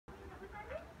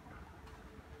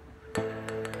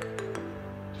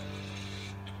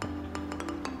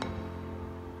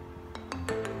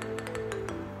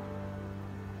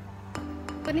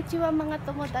Konnichiwa mga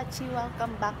tomodachi,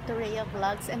 welcome back to Rhea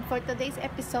Vlogs. And for today's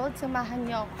episode, samahan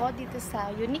niyo ako dito sa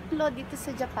Uniqlo, dito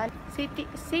sa Japan.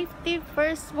 Safety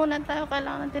first muna tayo.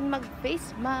 Kailangan natin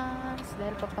mag-face mask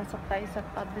dahil papasok tayo sa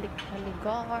public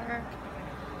lugar.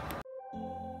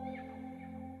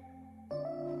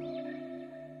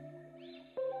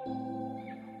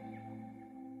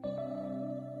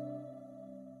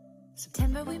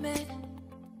 September we met,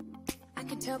 I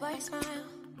could tell by your smile.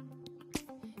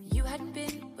 You hadn't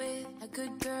been with a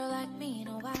good girl like me in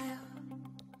a while.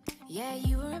 Yeah,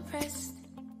 you were impressed,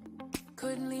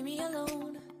 couldn't leave me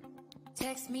alone.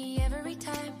 Text me every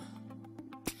time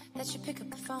that you pick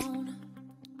up the phone.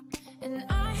 And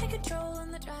I had control on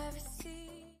the driver's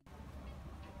seat.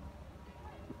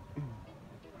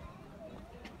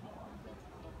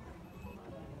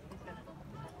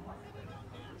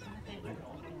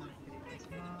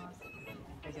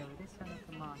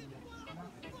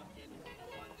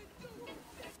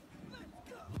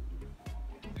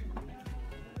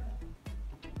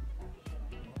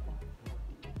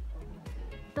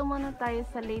 Ito muna tayo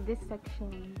sa ladies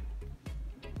section.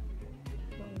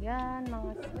 So yan,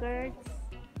 mga skirts.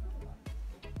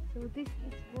 So this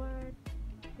is worth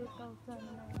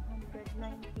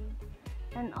 2,990.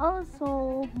 And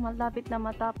also, malapit na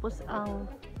matapos ang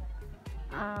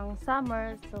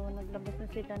summer. So naglabas na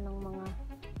sila ng mga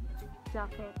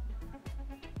jacket.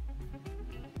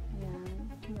 Yan,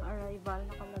 new arrival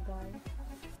nakalagay.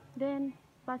 Then,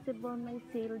 possible may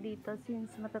sale dito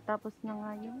since matatapos na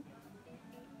nga yung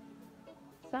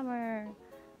summer.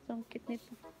 So, ang cute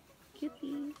nito.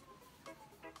 Cutie.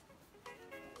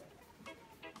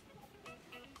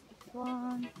 This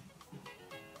one.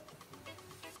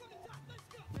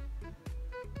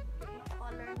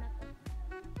 Color na to.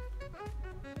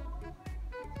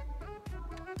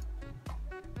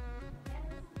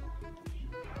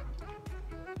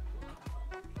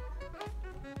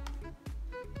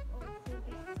 Also,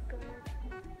 this skirt.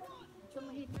 So,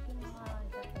 mahilig yung mga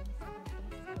Japanese skirt.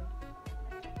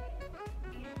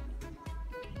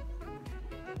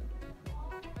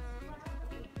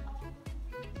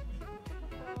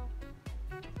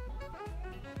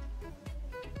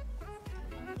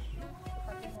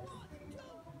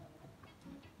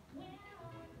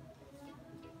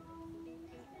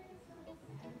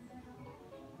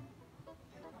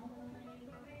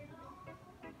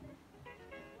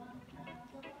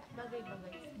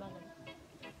 Bagay.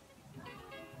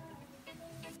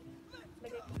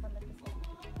 Lagay ko pala ito sa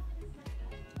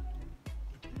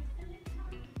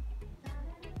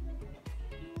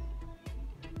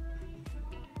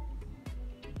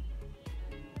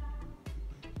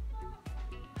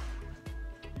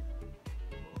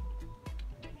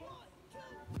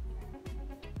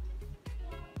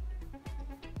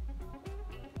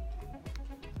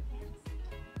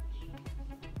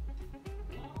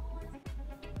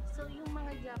So, yung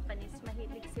mga Japanese,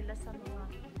 mahilig sila sa mga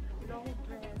long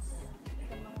dress,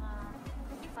 sa mga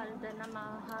palda na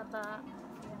mahaba.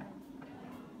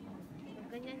 So,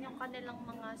 ganyan yung kanilang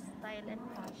mga style and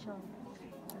fashion.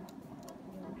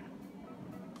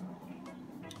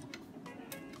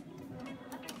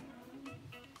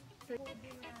 So,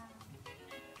 hindi na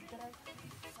dress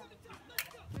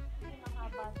sa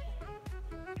mahaba siya.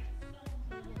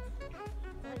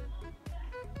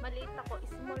 Maliit ako,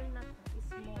 small na to.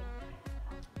 Small.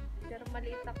 Pero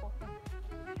maliit ako.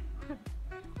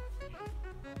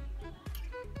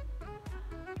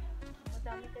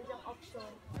 Madami ka dyang option.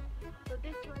 So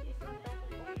this one is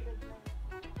 1,290.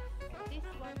 This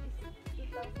one is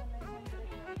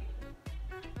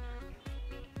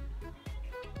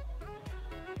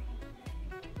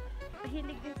 2,990.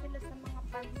 Mahilig din sila sa mga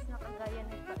pants na kagaya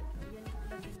nito. Yun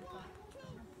din pa.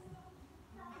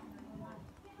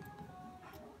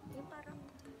 Yung parang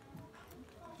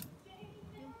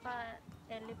pa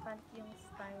elephant yung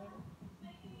style,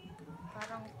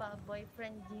 parang pa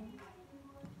boyfriend jean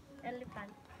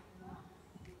elephant.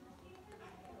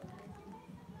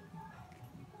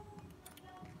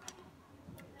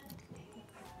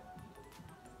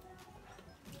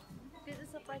 Dito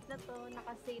sa part na to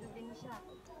naka-sale din siya,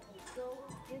 so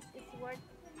this is worth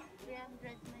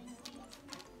 390.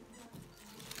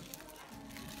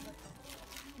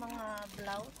 Mga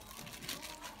blouse.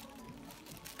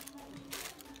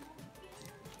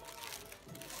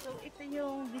 So, ito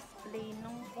yung display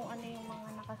nung kung ano yung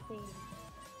mga naka-sale.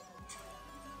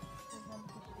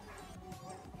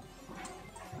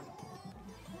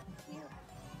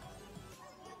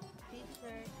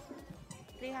 T-shirt,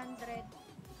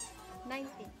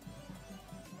 390.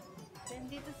 Then,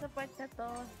 dito sa part na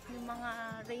to, yung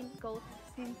mga raincoat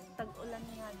since tag-ulan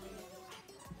nga din.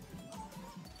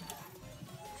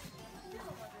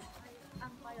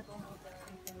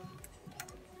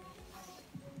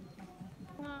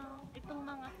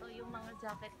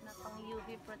 jacket na pang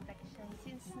UV protection.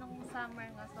 Since nung summer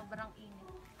nga, sobrang init.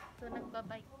 So,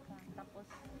 nagbabike ka, tapos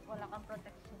wala kang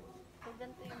protection. So,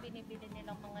 ganito yung binibili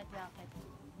nilang mga jacket.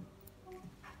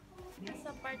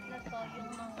 Sa part na to, yung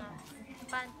mga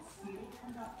pants.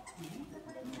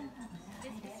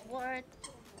 This is worth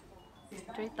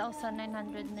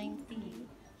 3,990.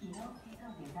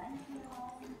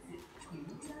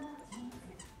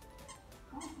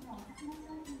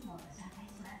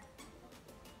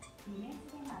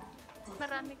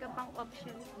 Marami ka pang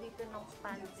options dito ng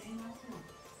pants.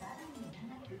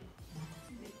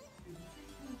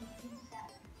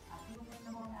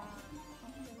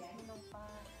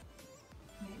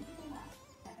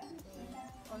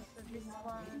 Also this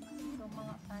one, so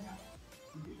mga pants.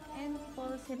 And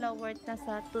full sila worth na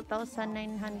sa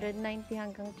 2,990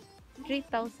 hanggang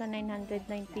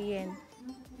 3,990 yen.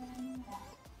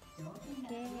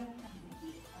 Okay.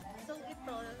 So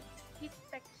ito, heat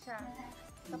tech siya.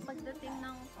 Kapag dating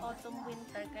ng autumn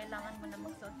winter, kailangan mo na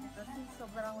magsuot nito kasi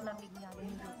sobrang lamig nga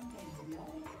dito.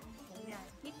 So yan,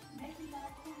 heat tech.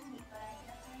 Pinable.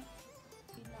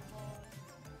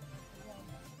 Yan.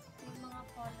 Yung mga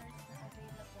colors na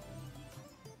available.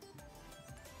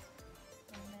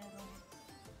 So meron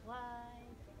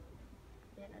white.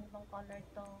 Then ano bang color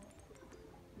to?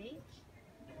 Beige?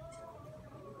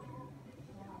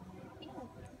 Pink.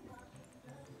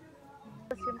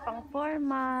 Tapos yung pang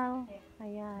formal.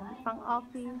 Ayan, pang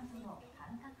office.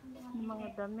 Yung mga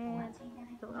damit.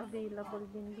 So available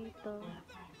din dito.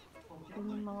 Then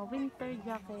yung mga winter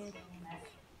jacket.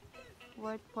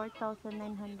 Worth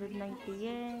 4,990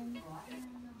 yen.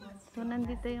 So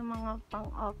nandito yung mga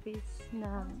pang office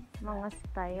na mga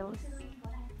styles.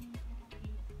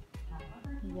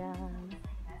 Ayan.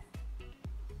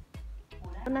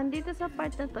 So, nandito sa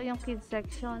part na to yung kids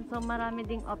section. So, marami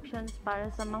ding options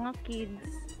para sa mga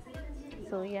kids.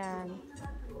 So, yan.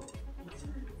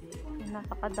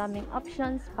 Napakadaming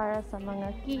options para sa mga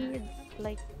kids.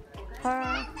 Like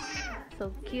her.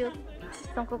 So, cute.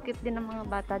 Itong kukit din ng mga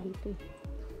bata dito.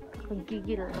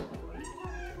 Kagigil.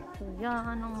 So,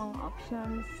 yan ang mga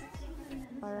options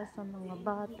para sa mga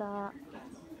bata.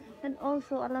 And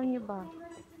also, alam nyo ba,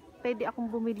 pwede akong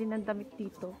bumili ng damit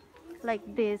dito. Like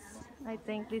this. I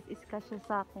think this is kasya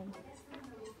sa akin.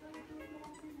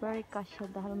 Very kasya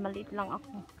dahil maliit lang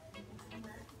ako.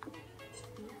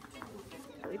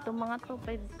 So, itong mga to,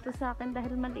 pwede ito sa akin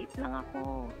dahil maliit lang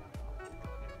ako.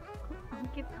 Ang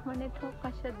cute naman ito.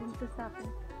 Kasya din to sa akin.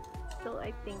 So,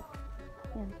 I think,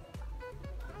 yan.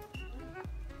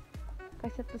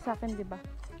 Kasya to sa akin, diba?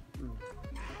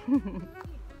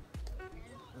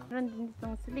 Meron din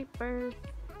itong slippers.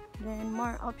 Then,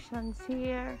 more options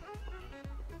here.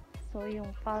 So,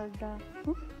 yung palda.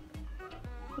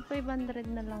 So, 500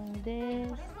 na lang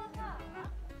this.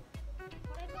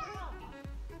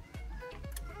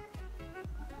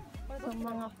 So,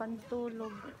 mga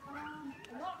pantulog.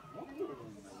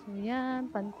 So,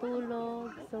 yan.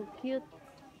 Pantulog. So, cute.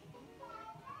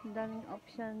 Daming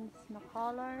options na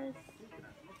colors.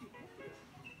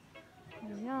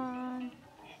 Ayan.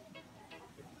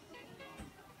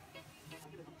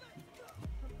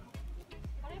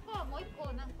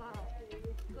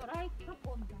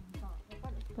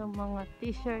 So, mga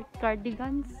t-shirt,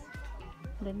 cardigans,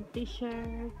 then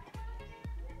t-shirt.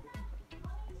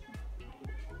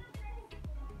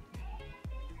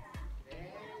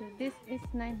 So, this is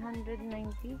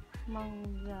 990.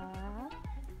 Manga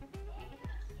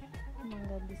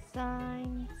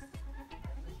designs.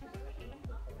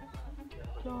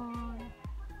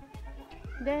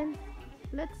 Then,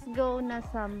 let's go na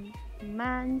some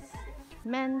men's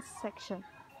section.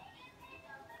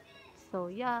 So,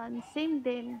 yan. Same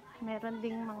din. Meron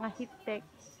ding mga heat tech.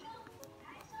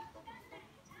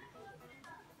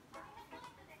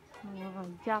 Mga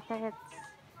jackets.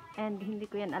 And hindi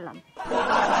ko yan alam.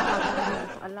 Hindi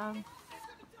ko alam.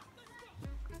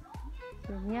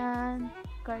 So, yan.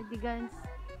 Cardigans.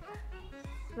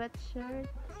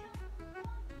 Sweatshirt.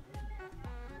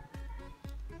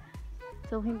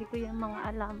 So, hindi ko yan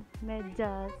mga alam.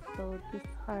 Medyas. So, these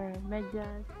are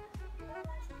medyas.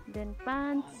 Then,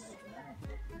 pants.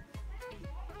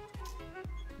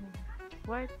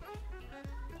 Worth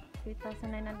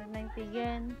 3,990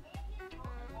 yen.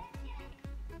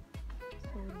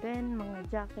 So, then, mga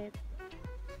jacket.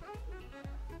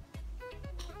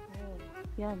 Oh,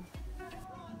 yan.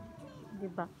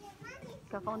 Diba?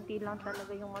 Kakaunti lang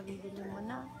talaga yung mabibili mo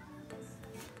na.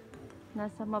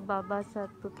 Nasa mababa sa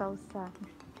 2,000.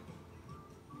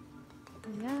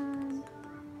 Ayan.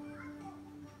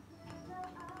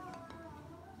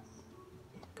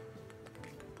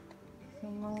 So,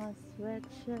 mga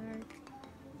sweatshirt.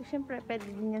 So, syempre, pwede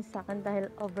din yan sa akin dahil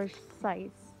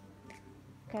oversize.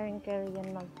 Carry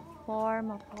yan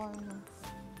mag-forma.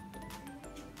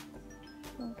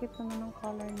 Ang cute naman ng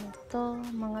color nito.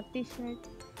 Mga t-shirt.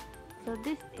 So,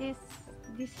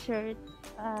 this shirt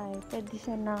ay pwede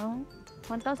siya ng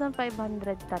 1,500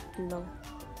 tatlo.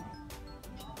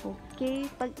 Okay.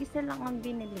 Pag isa lang ang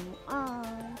binili mo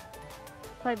ay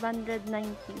 590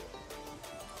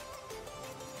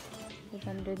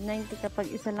 kapag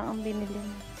isa lang ang binili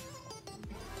mo.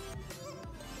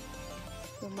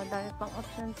 So, madami pang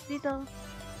options dito.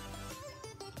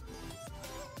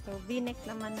 So, v-neck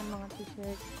naman ng mga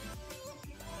t-shirt.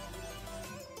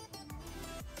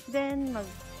 Then,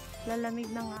 maglalamig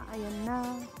na nga. Ayan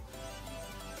na.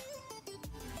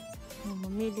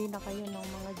 Mamili na kayo ng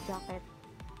mga jacket.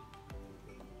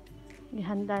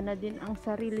 Ihanda na din ang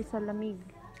sarili sa lamig.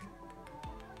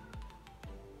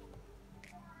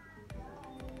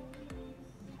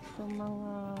 So,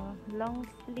 mga long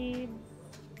sleeves.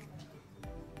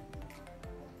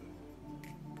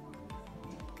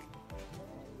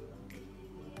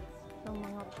 So,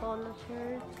 mga polo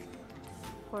shirts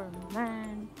for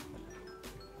man.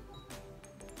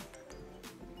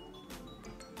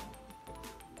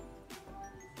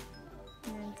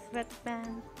 And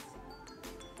sweatpants.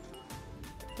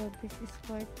 So, this is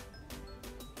for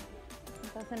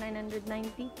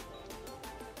 1,990.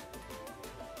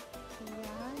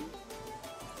 Ayan.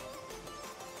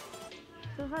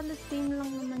 So, halos same lang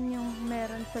naman yung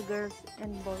meron sa girls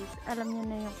and boys. Alam niyo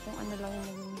na yung kung ano lang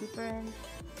yung difference.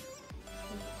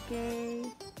 Okay.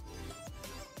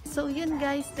 So, yun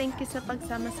guys. Thank you sa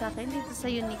pagsama sa akin dito sa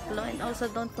Uniqlo. And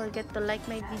also, don't forget to like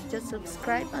my video,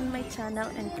 subscribe on my channel,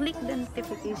 and click the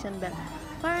notification bell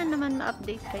para naman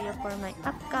ma-update kayo for my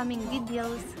upcoming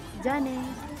videos. Jane!